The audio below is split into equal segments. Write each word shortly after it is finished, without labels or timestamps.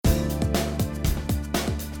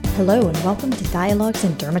Hello and welcome to Dialogues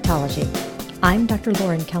in Dermatology. I'm Dr.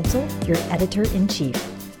 Lauren Council, your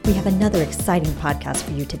editor-in-chief. We have another exciting podcast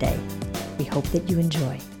for you today. We hope that you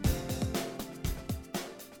enjoy.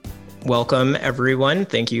 Welcome, everyone.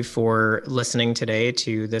 Thank you for listening today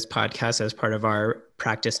to this podcast as part of our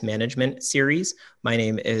practice management series. My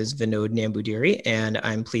name is Vinod Nambudiri, and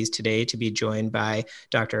I'm pleased today to be joined by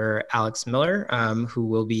Dr. Alex Miller, who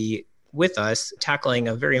will be with us tackling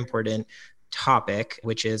a very important topic,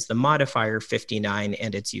 which is the Modifier 59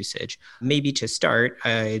 and its usage. Maybe to start,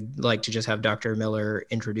 I'd like to just have Dr. Miller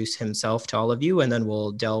introduce himself to all of you, and then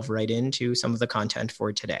we'll delve right into some of the content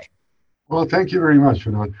for today. Well, thank you very much,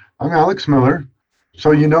 Vinod. I'm Alex Miller.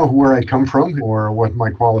 So you know where I come from or what my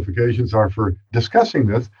qualifications are for discussing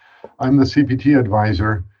this. I'm the CPT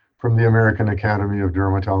advisor from the American Academy of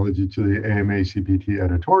Dermatology to the AMA CPT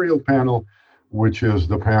editorial panel, which is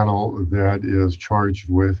the panel that is charged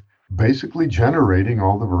with basically generating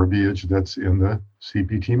all the verbiage that's in the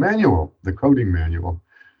CPT manual, the coding manual.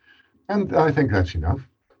 And I think that's enough.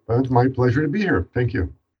 But it's my pleasure to be here. Thank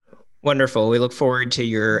you. Wonderful. We look forward to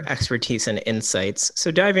your expertise and insights. So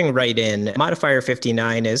diving right in, Modifier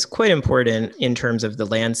 59 is quite important in terms of the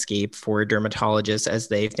landscape for dermatologists as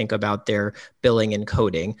they think about their billing and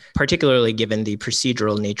coding, particularly given the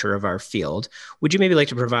procedural nature of our field. Would you maybe like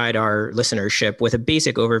to provide our listenership with a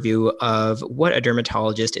basic overview of what a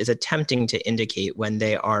dermatologist is attempting to indicate when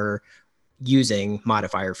they are using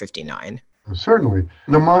Modifier 59? Certainly.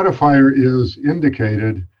 The modifier is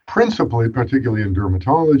indicated principally, particularly in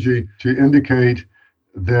dermatology, to indicate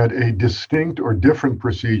that a distinct or different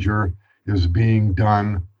procedure is being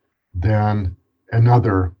done than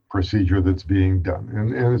another procedure that's being done.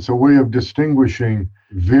 And it's a way of distinguishing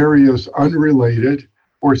various unrelated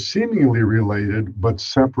or seemingly related but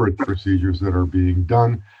separate procedures that are being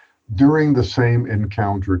done during the same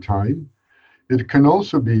encounter time. It can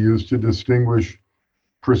also be used to distinguish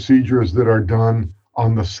procedures that are done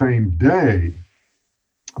on the same day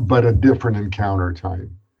but a different encounter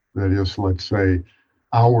time. That is, let's say,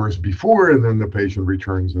 hours before, and then the patient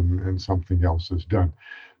returns and something else is done.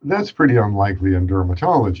 That's pretty unlikely in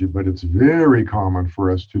dermatology, but it's very common for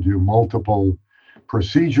us to do multiple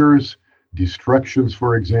procedures, destructions,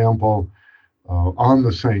 for example, on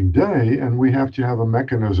the same day, and we have to have a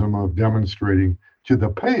mechanism of demonstrating to the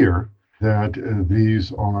payer that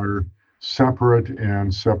these are separate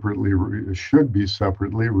and should be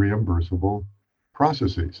separately reimbursable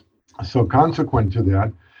processes. So consequent to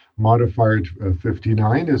that, Modifier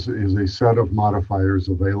 59 is a set of modifiers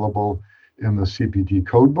available in the CPT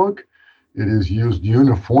codebook. It is used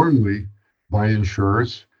uniformly by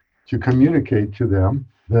insurers to communicate to them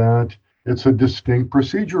that it's a distinct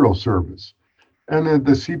procedural service. And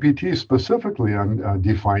the CPT specifically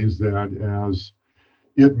defines that as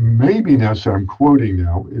it may be necessary, I'm quoting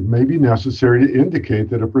now, it may be necessary to indicate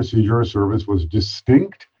that a procedure or service was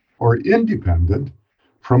distinct or independent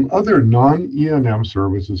from other non-E&M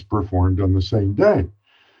services performed on the same day.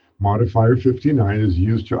 Modifier 59 is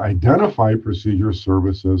used to identify procedure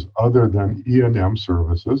services other than E&M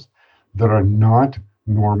services that are not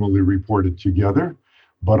normally reported together,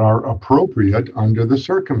 but are appropriate under the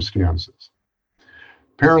circumstances.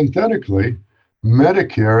 Parenthetically,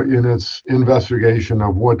 Medicare, in its investigation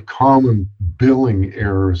of what common billing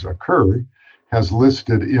errors occur, has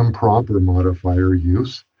listed improper modifier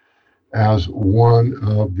use as one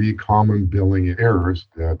of the common billing errors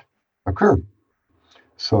that occur.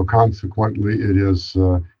 So consequently, it is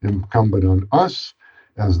incumbent on us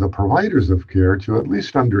as the providers of care to at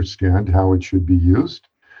least understand how it should be used,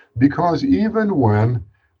 because even when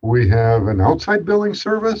we have an outside billing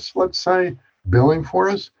service, let's say, billing for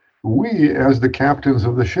us, we, as the captains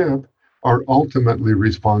of the ship, are ultimately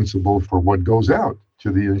responsible for what goes out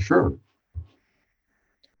to the insurer.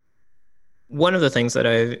 One of the things that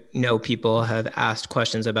I know people have asked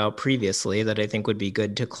questions about previously that I think would be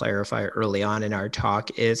good to clarify early on in our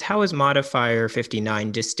talk is how is Modifier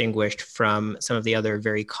 59 distinguished from some of the other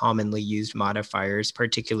very commonly used modifiers,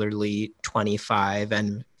 particularly 25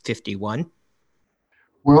 and 51?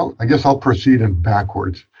 Well, I guess I'll proceed in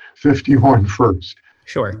backwards. 51 first.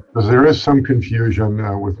 Sure. Because there is some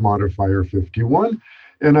confusion with Modifier 51.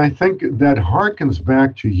 And I think that harkens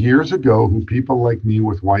back to years ago who people like me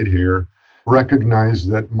with white hair recognized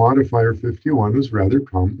that Modifier 51 was rather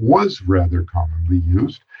commonly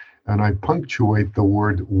used. And I punctuate the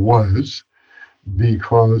word was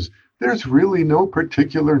because there's really no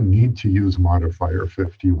particular need to use Modifier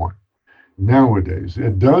 51. Nowadays,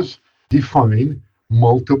 it does define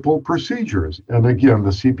multiple procedures. And again, the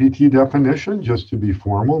CPT definition, just to be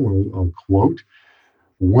formal, I'll quote,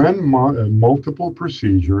 when multiple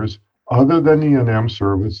procedures other than E&M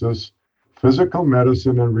services, physical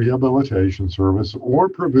medicine and rehabilitation service, or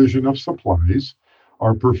provision of supplies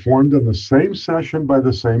are performed in the same session by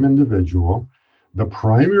the same individual, the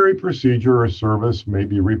primary procedure or service may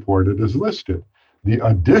be reported as listed. The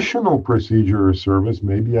additional procedure or service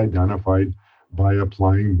may be identified by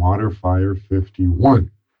applying Modifier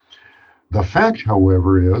 51. The fact,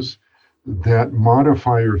 however, is that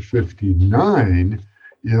Modifier 59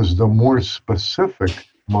 is the more specific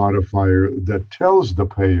modifier that tells the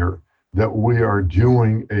payer that we are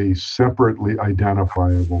doing a separately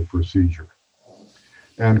identifiable procedure.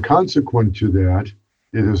 And consequent to that,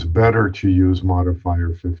 it is better to use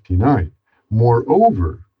Modifier 59.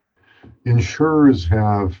 Moreover, insurers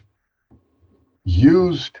have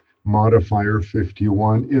used Modifier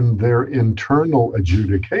 51 in their internal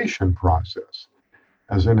adjudication process.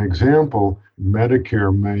 As an example,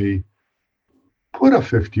 Medicare may put a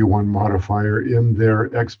 51 modifier in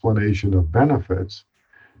their explanation of benefits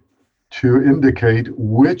to indicate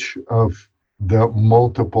which of the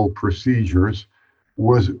multiple procedures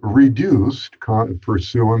was reduced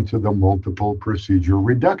pursuant to the multiple procedure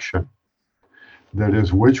reduction. That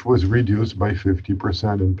is, which was reduced by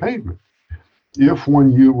 50% in payment. If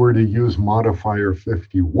when you were to use Modifier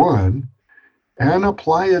 51 and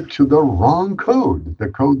apply it to the wrong code, the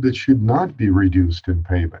code that should not be reduced in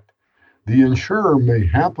payment, the insurer may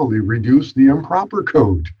happily reduce the improper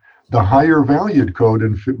code, the higher valued code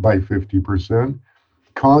by 50%,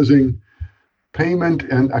 causing payment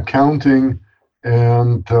and accounting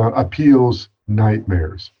and appeals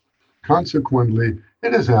nightmares. Consequently,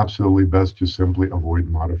 it is absolutely best to simply avoid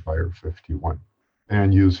Modifier 51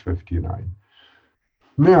 and use 59.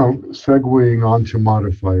 Now, segueing on to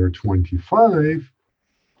Modifier 25,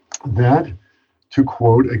 that, to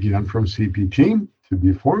quote again from CPT, to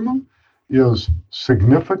be formal, is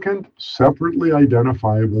significant, separately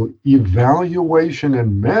identifiable evaluation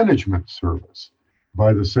and management service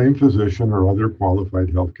by the same physician or other qualified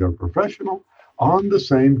healthcare professional on the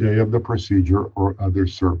same day of the procedure or other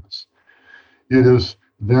service. It is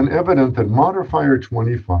then evident that Modifier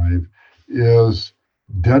 25 is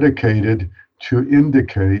dedicated to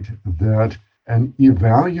indicate that an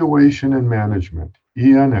evaluation and management,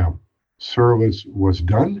 E&M, service was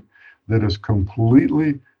done that is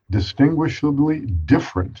completely distinguishably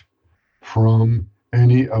different from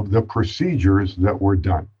any of the procedures that were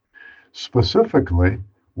done. Specifically,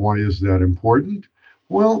 why is that important?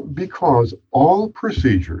 Well, because all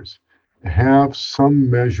procedures have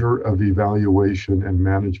some measure of evaluation and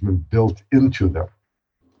management built into them,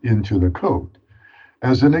 into the code.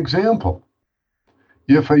 As an example,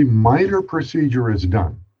 if a minor procedure is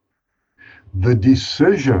done, the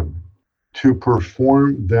decision to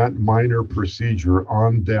perform that minor procedure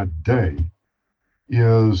on that day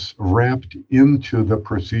is wrapped into the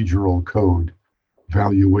procedural code,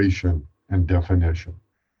 valuation, and definition.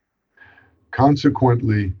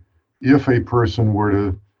 Consequently, if a person were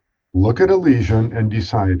to look at a lesion and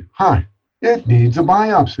decide, it needs a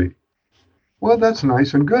biopsy, well, that's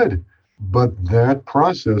nice and good. But that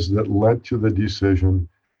process that led to the decision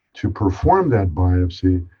to perform that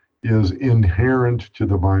biopsy is inherent to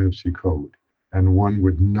the biopsy code, and one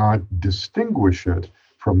would not distinguish it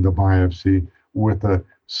from the biopsy with a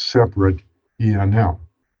separate E&M.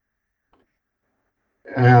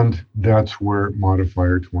 And that's where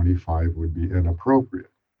Modifier 25 would be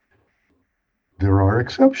inappropriate. There are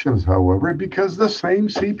exceptions, however, because the same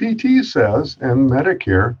CPT says, and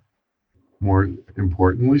Medicare, more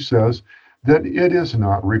importantly, says that it is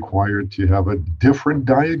not required to have a different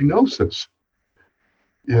diagnosis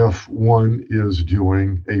if one is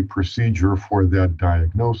doing a procedure for that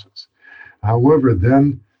diagnosis. However,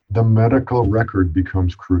 then the medical record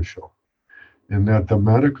becomes crucial, in that the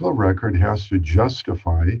medical record has to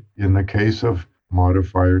justify, in the case of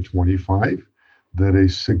Modifier 25, that a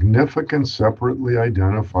significant separately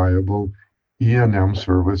identifiable E&M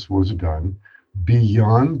service was done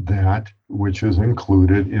beyond that which is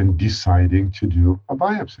included in deciding to do a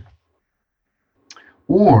biopsy.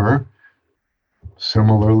 Or,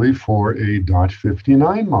 similarly, for a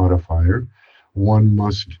 .59 modifier, one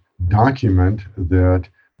must document that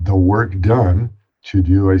the work done to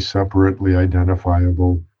do a separately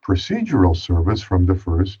identifiable procedural service from the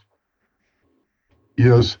first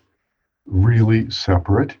is really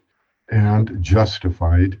separate and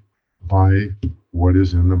justified by what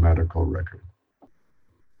is in the medical record.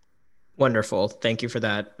 Wonderful. Thank you for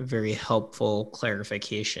that very helpful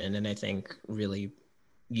clarification, and I think really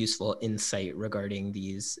useful insight regarding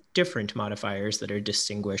these different modifiers that are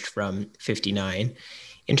distinguished from 59.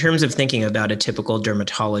 In terms of thinking about a typical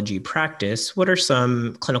dermatology practice, what are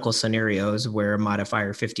some clinical scenarios where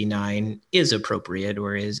modifier 59 is appropriate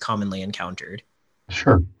or is commonly encountered?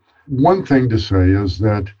 Sure. One thing to say is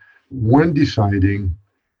that when deciding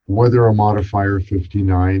whether a modifier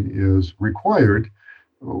 59 is required,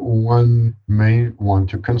 one may want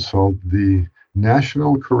to consult the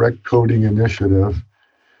National Correct Coding Initiative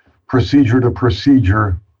procedure to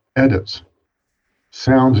procedure edits.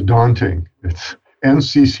 Sounds daunting. It's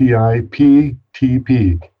NCCI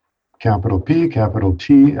PTP, capital P, capital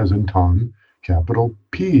T as in Tom, capital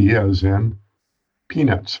P as in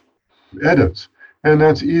peanuts, edits. And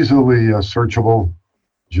that's easily searchable.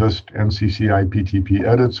 Just NCCI PTP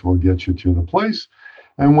edits will get you to the place.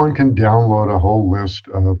 And one can download a whole list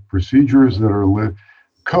of procedures that are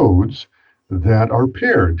codes that are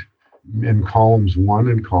paired in columns 1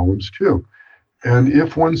 and columns 2. And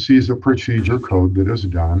if one sees a procedure code that is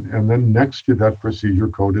done, and then next to that procedure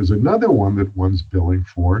code is another one that one's billing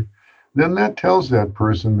for, then that tells that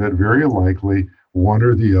person that very likely one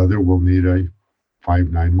or the other will need a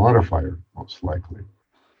 5.9 modifier, most likely.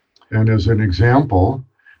 And as an example,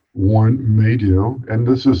 one may do, and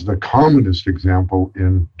this is the commonest example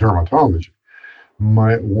in dermatology,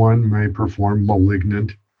 one may perform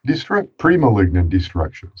pre-malignant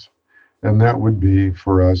destructions. And that would be,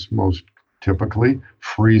 for us, most typically,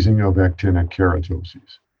 freezing of actinic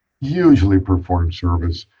keratoses. Hugely performed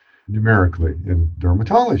service numerically in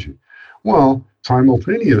dermatology. Well,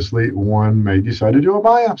 simultaneously, one may decide to do a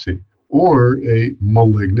biopsy or a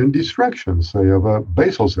malignant destruction, say, of a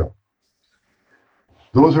basal cell.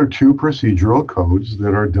 Those are two procedural codes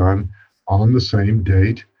that are done on the same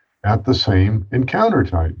date at the same encounter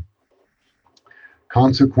time.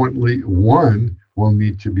 Consequently, one will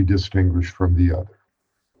need to be distinguished from the other.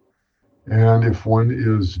 And if one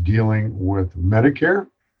is dealing with Medicare,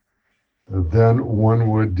 then one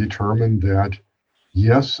would determine that,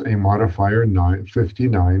 yes, a modifier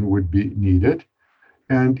 59 would be needed,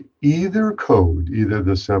 and either code, either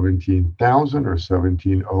the 17,000 or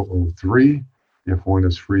 17003, if one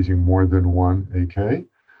is freezing more than 1 AK,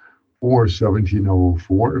 or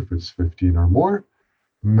 17004 if it's 15 or more,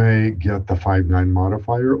 may get the 5.9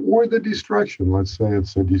 modifier or the destruction. Let's say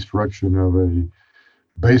it's a destruction of a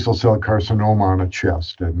basal cell carcinoma on a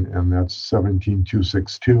chest, and that's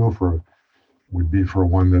 17262 would be for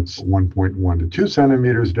one that's 1.1 to 2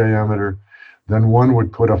 centimeters diameter. Then one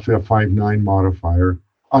would put a 5.9 modifier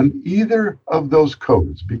on either of those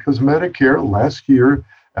codes, because Medicare last year,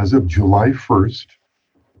 as of July 1st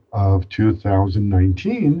of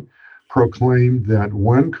 2019, proclaimed that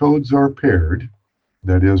when codes are paired,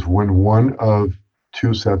 that is, when one of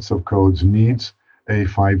two sets of codes needs a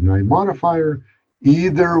 5.9 modifier,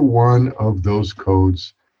 either one of those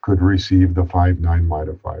codes could receive the 5.9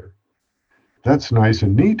 modifier. That's nice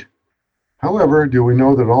and neat. However, do we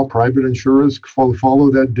know that all private insurers follow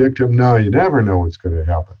that dictum? No, you never know what's going to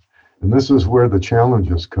happen. And this is where the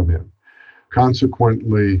challenges come in.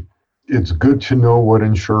 Consequently, it's good to know what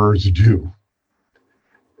insurers do.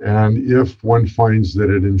 And if one finds that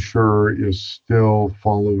an insurer is still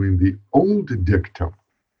following the old dictum,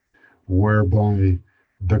 whereby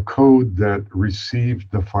the code that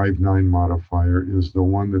received the 5.9 modifier is the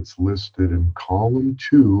one that's listed in column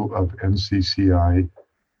 2 of NCCI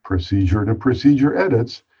procedure to procedure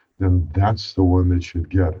edits, then that's the one that should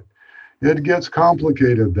get it. It gets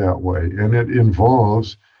complicated that way, and it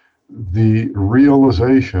involves the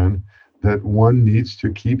realization that one needs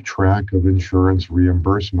to keep track of insurance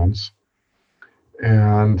reimbursements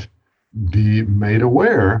and be made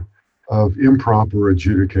aware of improper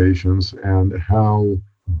adjudications and how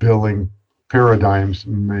billing paradigms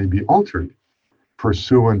may be altered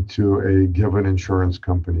pursuant to a given insurance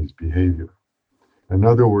company's behavior. In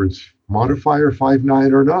other words, modifier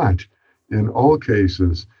 5.9 or not, in all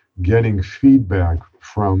cases, getting feedback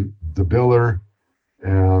from the biller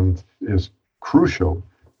and is crucial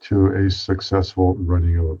to a successful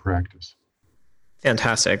running of a practice.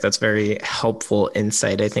 Fantastic. That's very helpful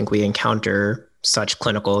insight. I think we encounter such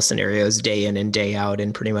clinical scenarios day in and day out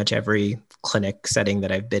in pretty much every clinic setting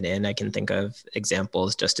that I've been in. I can think of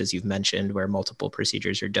examples, just as you've mentioned, where multiple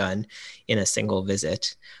procedures are done in a single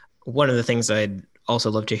visit. One of the things I'd also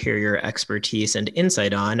love to hear your expertise and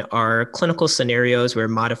insight on are clinical scenarios where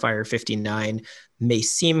modifier 59 may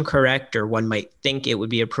seem correct, or one might think it would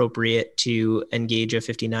be appropriate to engage a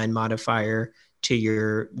 59 modifier to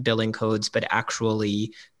your billing codes, but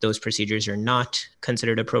actually those procedures are not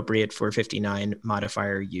considered appropriate for 59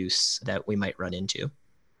 modifier use that we might run into.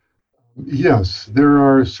 Yes, there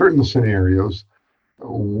are certain scenarios.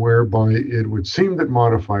 whereby it would seem that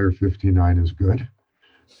modifier 59 is good,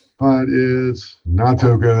 but it's not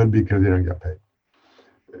so good because they don't get paid.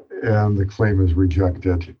 And the claim is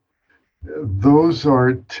rejected. Those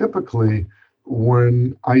are typically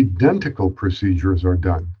when identical procedures are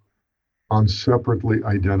done on separately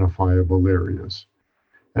identifiable areas.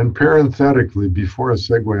 And parenthetically, before I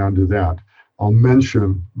segue onto that, I'll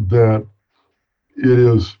mention that it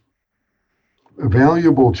is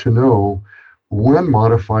valuable to know when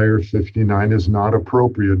modifier 59 is not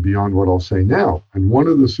appropriate beyond what I'll say now. And one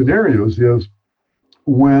of the scenarios is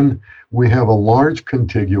when we have a large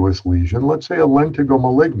contiguous lesion, let's say a lentigo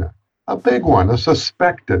maligna, a big one, a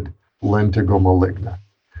suspected lentigo maligna.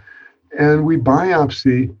 And we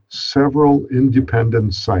biopsy several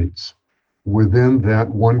independent sites within that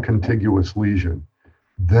one contiguous lesion.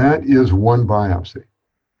 That is one biopsy.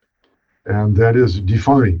 And that is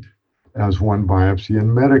defined as one biopsy. And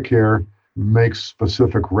Medicare makes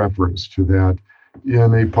specific reference to that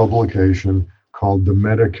in a publication called the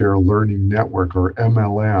Medicare Learning Network, or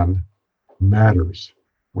MLN Matters,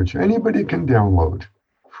 which anybody can download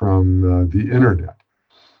from the internet.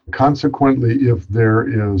 Consequently, if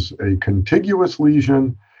there is a contiguous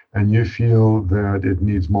lesion and you feel that it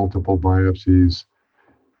needs multiple biopsies,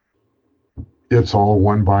 it's all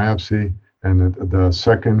one biopsy, and the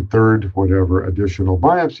second, third, whatever additional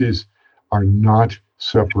biopsies are not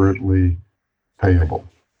separately payable.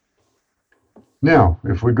 Now,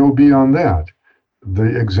 if we go beyond that,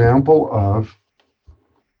 the example of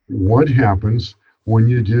what happens when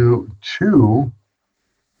you do two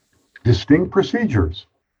distinct procedures.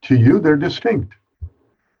 To you, they're distinct.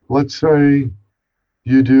 Let's say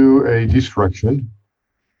you do a destruction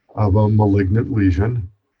of a malignant lesion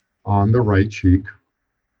on the right cheek,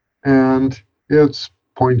 and it's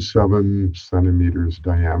 0.7 centimeters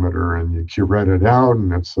diameter, and you curette it out,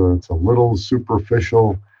 and it's a little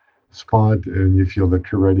superficial spot, and you feel that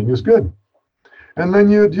curetting is good. And then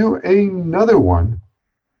you do another one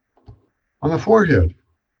on the forehead,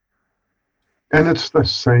 and it's the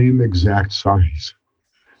same exact size.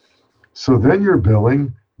 So then you're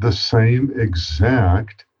billing the same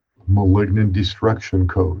exact malignant destruction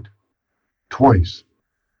code twice.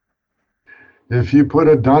 If you put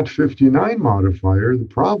a .59 modifier, the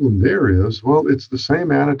problem there is, well, it's the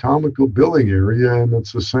same anatomical billing area and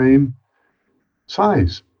it's the same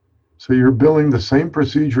size. So you're billing the same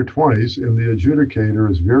procedure twice, and the adjudicator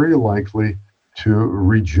is very likely to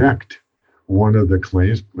reject one of the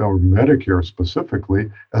claims, or Medicare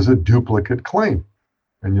specifically, as a duplicate claim.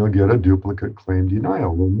 And you'll get a duplicate claim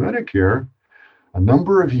denial. Well, Medicare, a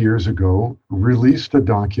number of years ago, released a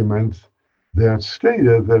document that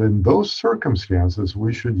stated that in those circumstances,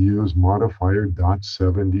 we should use modifier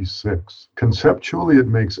 .76. Conceptually, it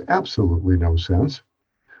makes absolutely no sense,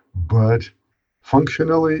 but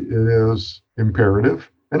functionally, it is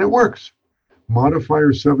imperative, and it works.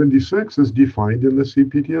 Modifier 76 is defined in the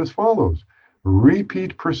CPT as follows: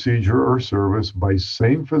 repeat procedure or service by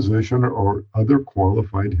same physician or other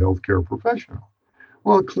qualified healthcare professional.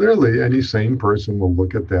 Well, clearly, any sane person will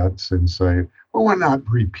look at that and say, well, we're not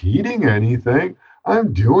repeating anything.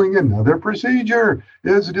 I'm doing another procedure.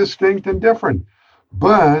 It's distinct and different.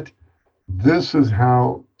 But this is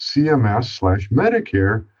how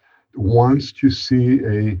CMS/Medicare wants to see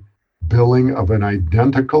a billing of an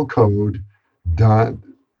identical code that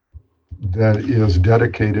is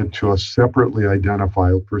dedicated to a separately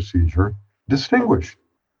identifiable procedure distinguished.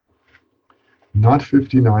 Not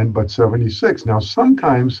 59, but 76. Now,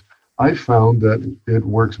 sometimes I found that it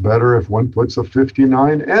works better if one puts a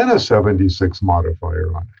 59 and a 76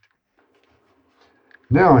 modifier on it.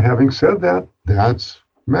 Now, having said that, that's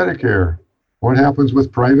Medicare. What happens with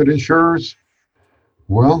private insurers?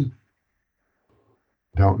 Well,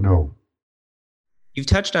 don't know. You've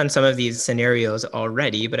touched on some of these scenarios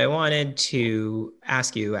already, but I wanted to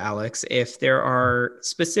ask you, Alex, if there are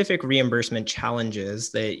specific reimbursement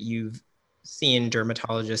challenges that you've seen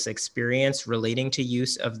dermatologists experience relating to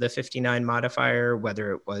use of the 59 modifier,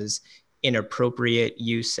 whether it was inappropriate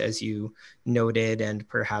use, as you noted, and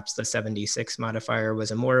perhaps the 76 modifier was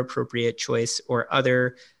a more appropriate choice, or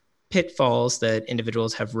other pitfalls that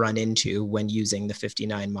individuals have run into when using the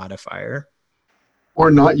 59 modifier. Or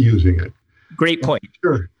not using it. Great point.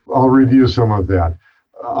 Sure. I'll review some of that.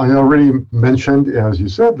 I already mentioned, as you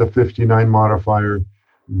said, the 59 modifier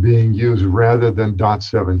being used rather than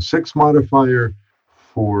 .76 modifier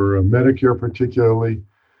for Medicare particularly,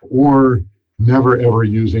 or never ever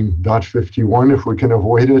using .51 if we can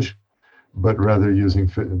avoid it, but rather using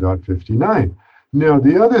 .59. Now,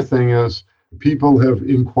 the other thing is people have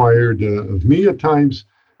inquired of me at times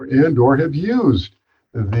and or have used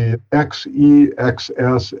The XE,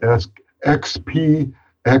 XS, XP,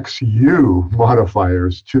 XU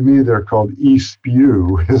modifiers, to me, they're called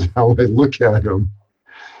eSPU, is how I look at them,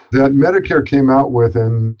 that Medicare came out with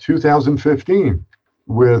in 2015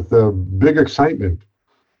 with big excitement.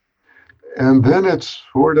 And then it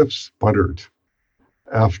sort of sputtered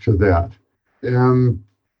after that. And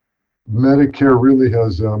Medicare really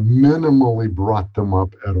has minimally brought them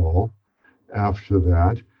up at all after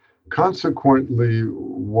that. Consequently,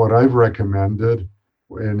 what I've recommended,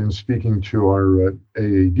 and in speaking to our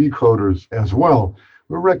AAD coders as well,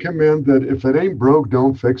 we recommend that if it ain't broke,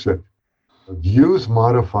 don't fix it. Use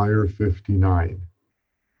Modifier 59.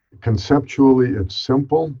 Conceptually, it's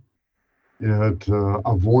simple. It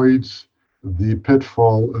avoids the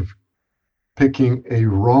pitfall of picking a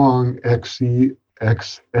wrong XE,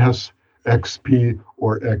 XS, XP,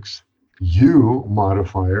 or XU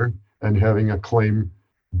modifier and having a claim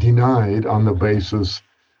denied on the basis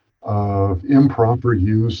of improper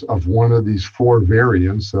use of one of these four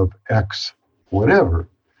variants of X whatever.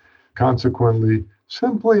 Consequently,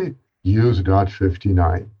 simply use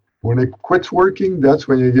 .59. When it quits working, that's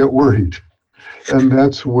when you get worried. And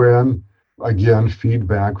that's when, again,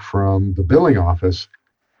 feedback from the billing office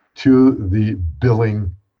to the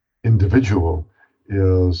billing individual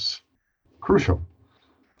is crucial.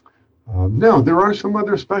 Now, there are some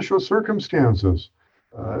other special circumstances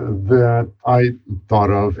that I thought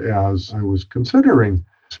of as I was considering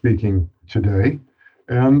speaking today.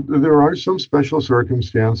 And there are some special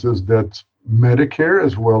circumstances that Medicare,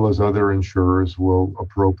 as well as other insurers, will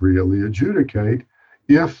appropriately adjudicate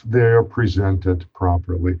if they're presented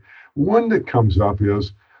properly. One that comes up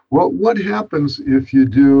is, well, what happens if you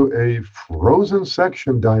do a frozen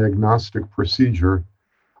section diagnostic procedure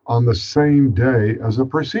on the same day as a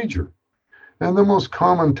procedure? And the most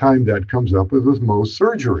common time that comes up is with Mohs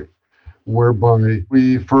surgery, whereby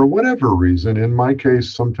we, for whatever reason, in my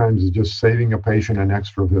case, sometimes it's just saving a patient an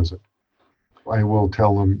extra visit. I will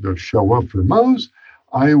tell them to show up for Mohs.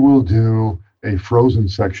 I will do a frozen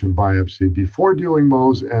section biopsy before doing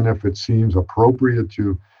Mohs, and if it seems appropriate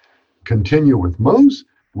to continue with Mohs,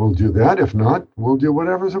 we'll do that. If not, we'll do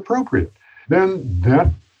whatever is appropriate. Then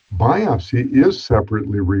that biopsy is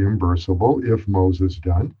separately reimbursable if Mohs is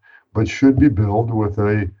done, but should be billed with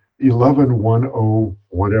a 1110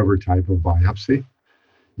 whatever type of biopsy,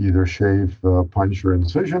 either shave, punch, or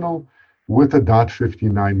incisional, with a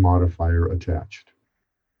 .59 modifier attached.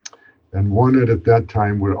 And one at that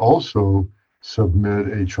time would also submit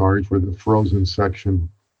a charge for the frozen section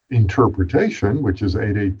interpretation, which is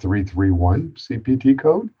 88331 CPT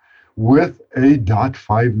code, with a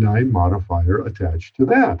 .59 modifier attached to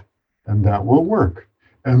that. And that will work.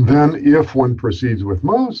 And then if one proceeds with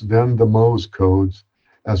Mohs, then the Mohs codes,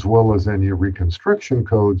 as well as any reconstruction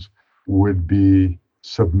codes, would be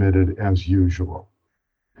submitted as usual.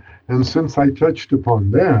 And since I touched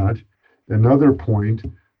upon that, another point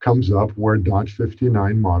comes up where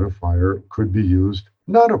 .59 modifier could be used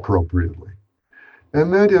not appropriately.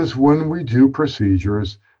 And that is when we do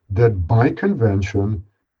procedures that by convention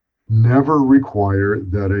never require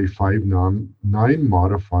that a 59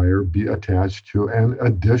 modifier be attached to an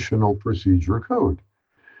additional procedure code.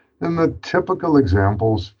 And the typical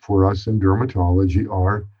examples for us in dermatology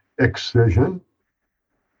are excision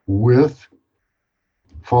with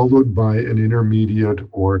followed by an intermediate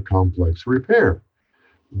or complex repair.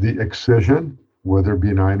 The excision, whether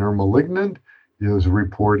benign or malignant, is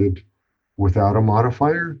reported without a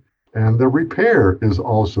modifier, and the repair is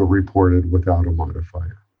also reported without a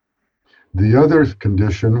modifier. The other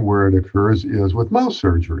condition where it occurs is with Mohs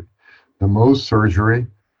surgery. The Mohs surgery,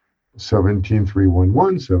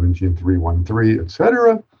 17311, 17313,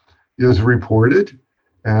 etc., is reported,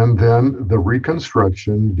 and then the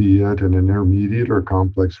reconstruction, be it an intermediate or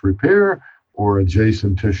complex repair or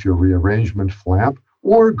adjacent tissue rearrangement, flap,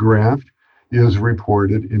 or graft, is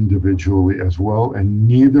reported individually as well, and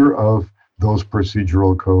neither of those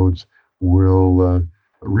procedural codes will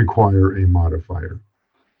require a modifier.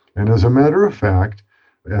 And as a matter of fact,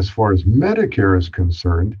 as far as Medicare is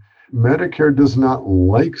concerned, Medicare does not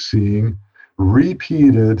like seeing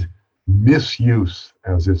repeated misuse,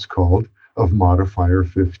 as it's called, of Modifier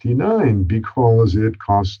 59 because it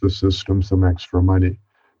costs the system some extra money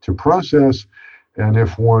to process. And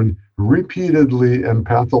if one repeatedly and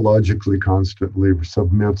pathologically constantly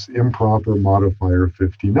submits improper Modifier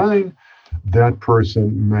 59, that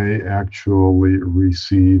person may actually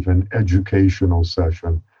receive an educational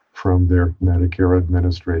session from their Medicare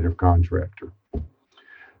administrative contractor.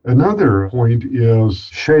 Another point is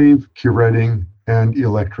shave, curetting, and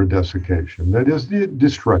electrodesiccation. That is the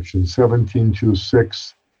destruction,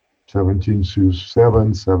 1726 17 to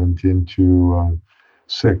 7, 17 to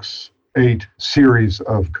 6, 8 series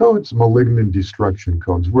of codes, malignant destruction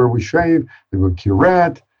codes, where we shave, they would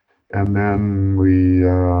curette, and then we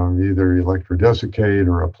either electrodesiccate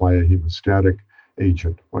or apply a hemostatic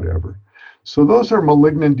agent, whatever. So those are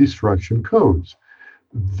malignant destruction codes.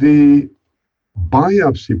 The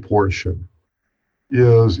biopsy portion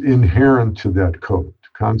is inherent to that code.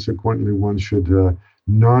 Consequently, one should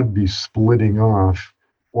not be splitting off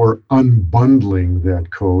or unbundling that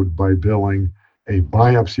code by billing a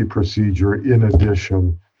biopsy procedure in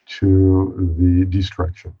addition to the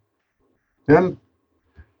destruction. And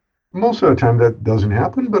most of the time that doesn't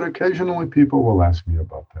happen, but occasionally people will ask me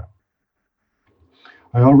about that.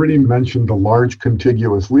 I already mentioned the large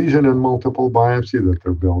contiguous lesion in multiple biopsy, that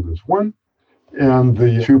they're billed as one, and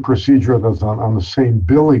the two procedure that's on the same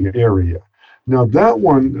billing area. Now that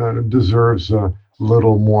one deserves a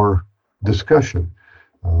little more discussion.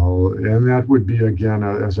 And that would be, again,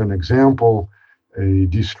 as an example, a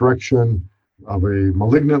destruction of a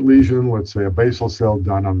malignant lesion, let's say a basal cell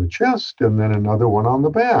done on the chest, and then another one on the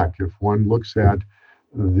back. If one looks at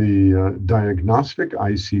the diagnostic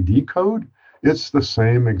ICD code, it's the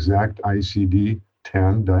same exact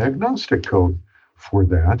ICD-10 diagnostic code for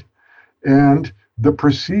that. And the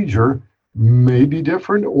procedure may be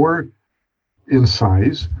different or in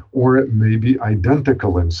size, or it may be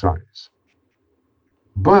identical in size.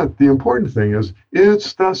 But the important thing is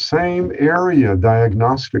it's the same area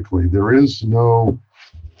diagnostically. There is no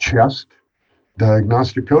chest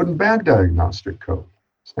diagnostic code and back diagnostic code.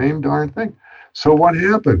 Same darn thing. So what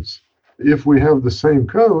happens? If we have the same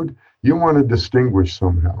code, you want to distinguish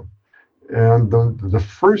somehow. And the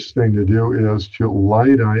first thing to do is to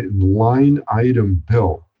line item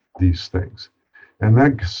bill these things. And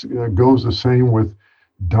that goes the same with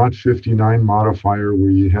 .59 modifier,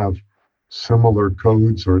 where you have similar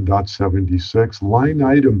codes, or .76. Line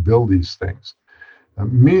item bill these things,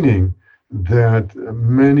 meaning that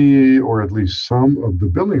many, or at least some of the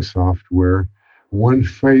billing software, when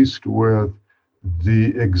faced with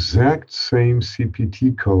the exact same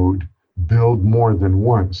CPT code billed more than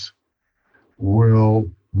once, will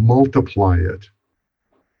multiply it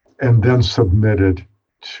and then submit it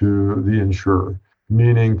to the insurer.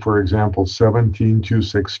 Meaning, for example,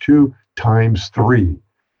 17262 times 3,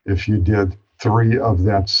 if you did 3 of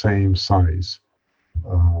that same size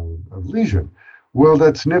of lesion. Well,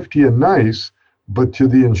 that's nifty and nice, but to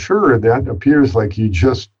the insurer, that appears like you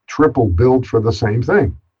just triple billed for the same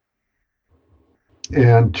thing.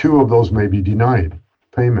 And 2 of those may be denied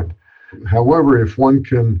payment. However, if one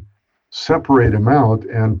can separate them out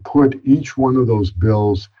and put each one of those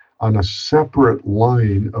bills on a separate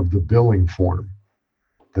line of the billing form,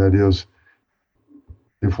 that is,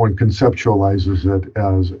 if one conceptualizes it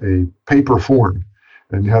as a paper form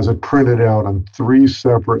and has it printed out on 3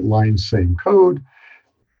 separate lines, same code,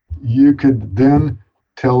 you could then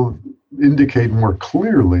indicate more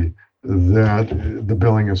clearly that the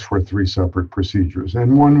billing is for 3 separate procedures.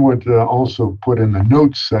 And one would also put in the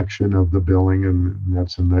notes section of the billing, and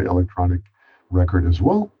that's in the electronic record as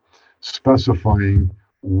well, specifying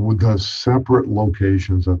the separate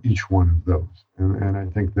locations of each one of those. And I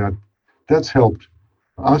think that's helped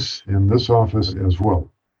us in this office as well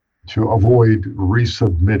to avoid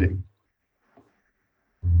resubmitting.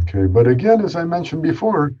 Okay, but again, as I mentioned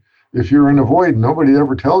before, if you're in a void, nobody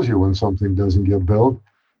ever tells you when something doesn't get billed.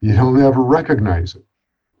 You don't ever recognize it.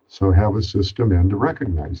 So have a system in to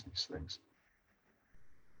recognize these things.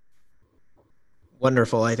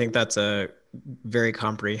 Wonderful. I think that's a very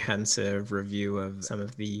comprehensive review of some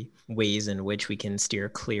of the ways in which we can steer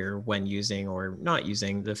clear when using or not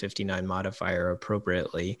using the 59 modifier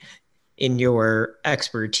appropriately. In your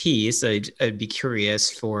expertise, I'd be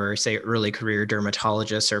curious for, say, early career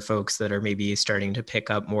dermatologists or folks that are maybe starting to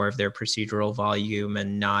pick up more of their procedural volume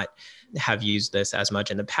and not have used this as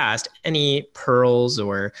much in the past, any pearls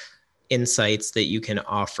or insights that you can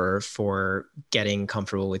offer for getting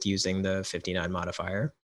comfortable with using the 59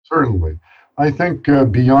 modifier? Certainly. I think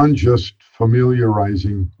beyond just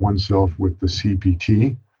familiarizing oneself with the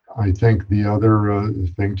CPT, I think the other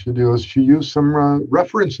thing to do is to use some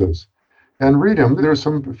references and read them. There's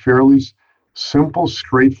some fairly simple,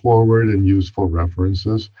 straightforward, and useful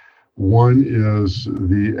references. One is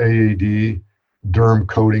the AAD Derm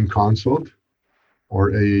Coding Consult, or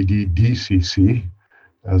AAD DCC,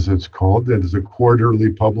 as it's called. It is a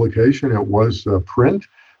quarterly publication. It was print.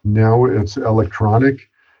 Now it's electronic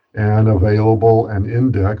and available and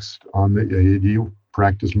indexed on the AAD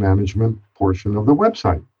practice management portion of the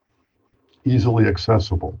website. Easily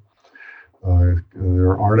accessible. There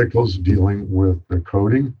are articles dealing with the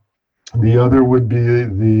coding The other would be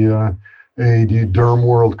the AAD Derm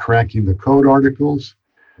World Cracking the Code articles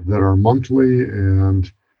that are monthly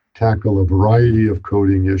and tackle a variety of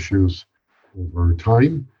coding issues over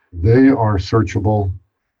time. They are searchable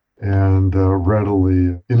and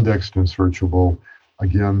readily indexed and searchable.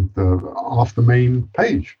 Again, off the main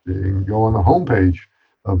page. You can go on the home page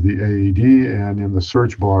of the AAD and in the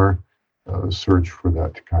search bar, search for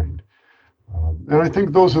that kind. And I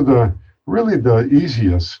think those are really the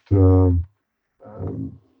easiest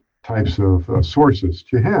types of sources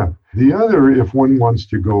to have. The other, if one wants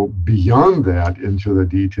to go beyond that into the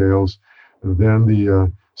details, then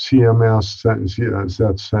the CMS,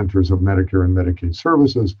 that's Centers of Medicare and Medicaid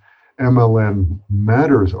Services, MLN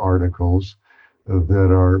Matters articles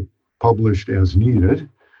that are published as needed,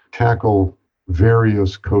 tackle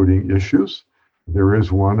various coding issues. There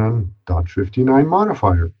is one on .59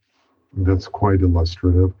 modifier that's quite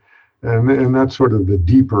illustrative, and that's sort of the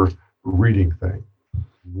deeper reading thing.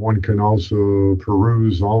 One can also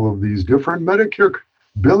peruse all of these different Medicare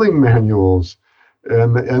billing manuals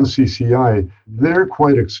and the NCCI. They're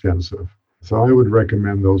quite extensive. So I would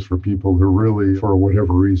recommend those for people who really, for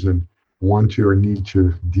whatever reason, want to or need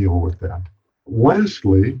to deal with that.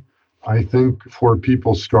 Lastly, I think for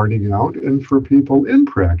people starting out and for people in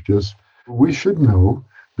practice, we should know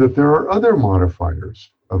that there are other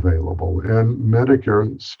modifiers available. And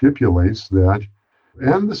Medicare stipulates that,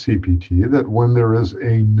 and the CPT, that when there is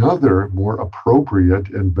another more appropriate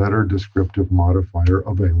and better descriptive modifier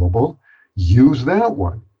available, use that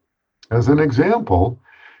one. As an example,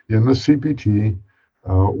 in the CPT,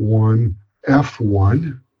 one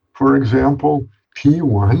F1, for example,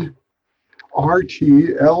 P1,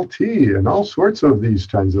 RT, LT, and all sorts of these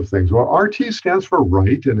kinds of things. Well, RT stands for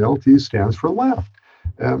right and LT stands for left.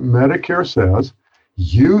 And Medicare says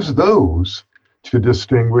use those to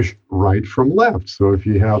distinguish right from left. So if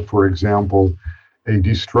you have, for example, a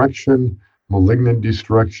destruction, malignant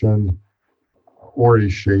destruction, or a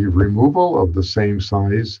shave removal of the same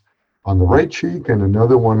size on the right cheek and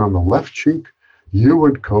another one on the left cheek, you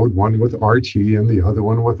would code one with RT and the other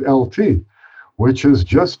one with LT, which is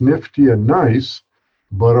just nifty and nice,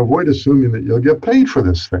 but avoid assuming that you'll get paid for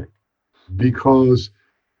this thing. Because,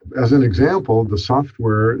 as an example, the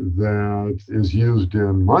software that is used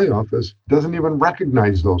in my office doesn't even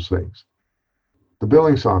recognize those things. The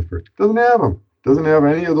billing software doesn't have them, doesn't have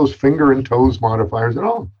any of those finger and toes modifiers at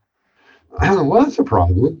all. Well, that's a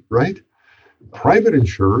problem, right? Private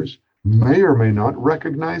insurers may or may not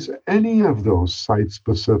recognize any of those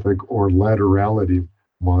site-specific or laterality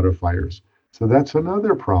modifiers. So that's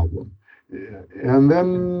another problem. And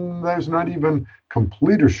then there's not even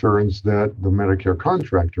complete assurance that the Medicare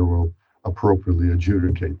contractor will appropriately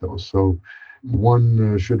adjudicate those. So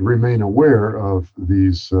one should remain aware of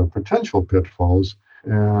these potential pitfalls.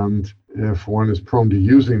 And if one is prone to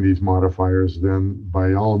using these modifiers, then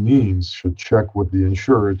by all means should check with the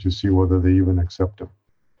insurer to see whether they even accept them.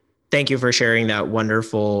 Thank you for sharing that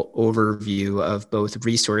wonderful overview of both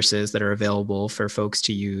resources that are available for folks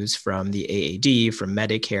to use from the AAD, from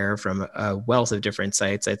Medicare, from a wealth of different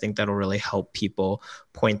sites. I think that'll really help people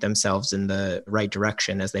point themselves in the right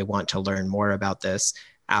direction as they want to learn more about this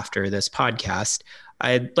after this podcast.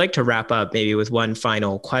 I'd like to wrap up maybe with one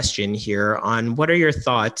final question here on what are your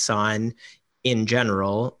thoughts on, in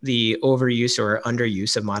general, the overuse or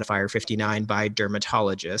underuse of Modifier 59 by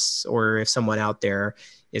dermatologists, or if someone out there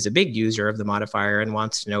is a big user of the modifier and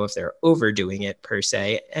wants to know if they're overdoing it per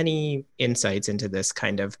se. Any insights into this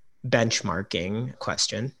kind of benchmarking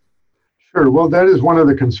question? Sure. Well, that is one of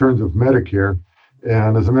the concerns of Medicare.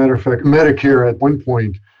 And as a matter of fact, Medicare at one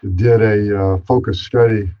point did a focus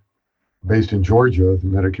study based in Georgia, the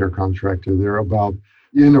Medicare contractor there, about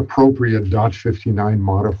inappropriate .59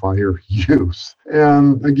 modifier use.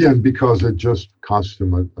 And again, because it just costs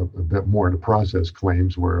them a bit more to process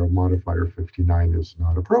claims where a modifier 59 is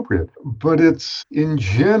not appropriate. But it's, in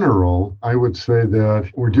general, I would say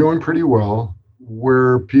that we're doing pretty well.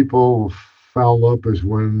 Where people foul up is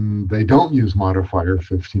when they don't use modifier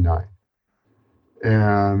 59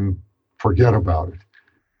 and forget about it,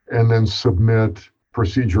 and then submit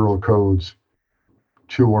procedural codes,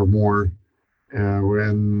 2 or more,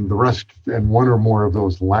 when the rest and 1 or more of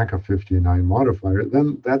those lack a 59 modifier,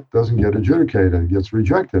 then that doesn't get adjudicated, it gets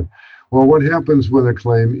rejected. Well, what happens when a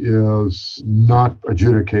claim is not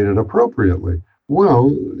adjudicated appropriately? Well,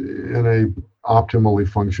 in a optimally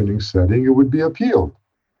functioning setting, it would be appealed.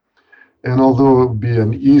 And although it would be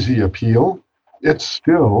an easy appeal, it's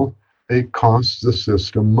still, it costs the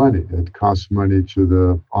system money. It costs money to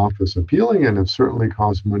the office appealing, and it certainly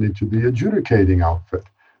costs money to the adjudicating outfit,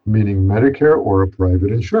 meaning Medicare or a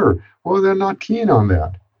private insurer. Well, they're not keen on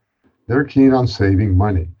that. They're keen on saving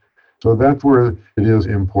money. So that's where it is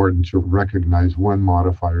important to recognize when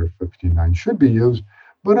modifier 59 should be used,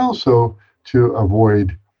 but also to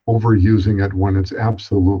avoid overusing it when it's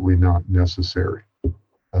absolutely not necessary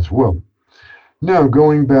as well. Now,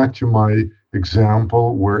 going back to my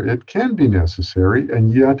example where it can be necessary,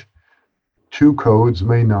 and yet two codes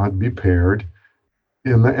may not be paired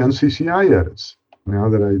in the NCCI edits. Now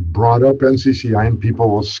that I brought up NCCI, and people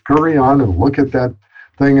will scurry on and look at that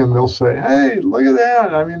thing and they'll say, hey, look at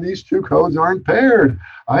that. I mean, these two codes aren't paired.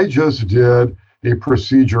 I just did a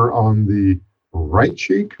procedure on the right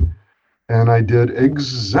cheek, and I did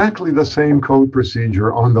exactly the same code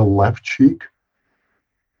procedure on the left cheek.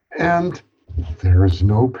 And there's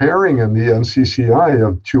no pairing in the NCCI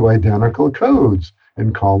of two identical codes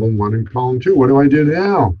in column 1 and column 2. What do I do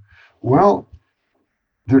now? Well,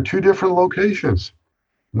 they're two different locations.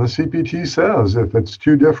 And the CPT says if it's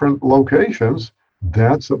two different locations,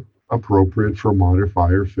 that's appropriate for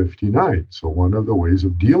modifier 59. So one of the ways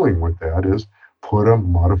of dealing with that is put a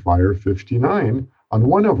modifier 59 on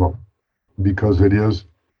one of them because it is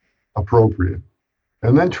appropriate.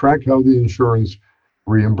 And then track how the insurance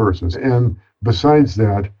reimburses. And besides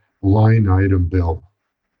that, line item bill,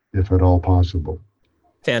 if at all possible.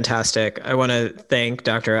 Fantastic. I want to thank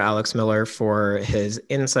Dr. Alex Miller for his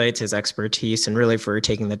insights, his expertise, and really for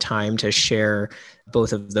taking the time to share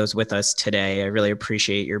both of those with us today. I really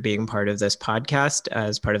appreciate your being part of this podcast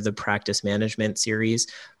as part of the practice management series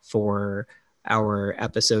for our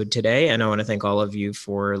episode today. And I want to thank all of you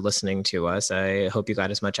for listening to us. I hope you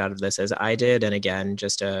got as much out of this as I did. And again,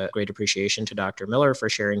 just a great appreciation to Dr. Miller for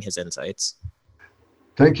sharing his insights.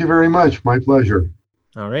 Thank you very much. My pleasure.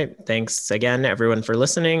 All right. Thanks again, everyone, for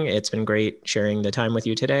listening. It's been great sharing the time with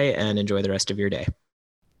you today, and enjoy the rest of your day.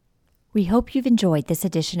 We hope you've enjoyed this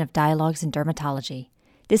edition of Dialogues in Dermatology.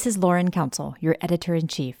 This is Lauren Council, your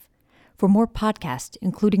editor-in-chief. For more podcasts,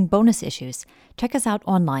 including bonus issues, check us out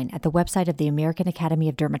online at the website of the American Academy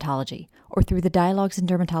of Dermatology or through the Dialogues in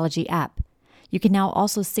Dermatology app. You can now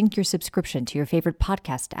also sync your subscription to your favorite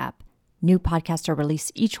podcast app. New podcasts are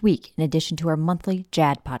released each week in addition to our monthly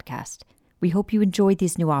JAD podcast. We hope you enjoyed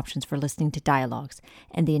these new options for listening to Dialogues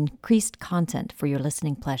and the increased content for your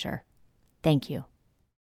listening pleasure. Thank you.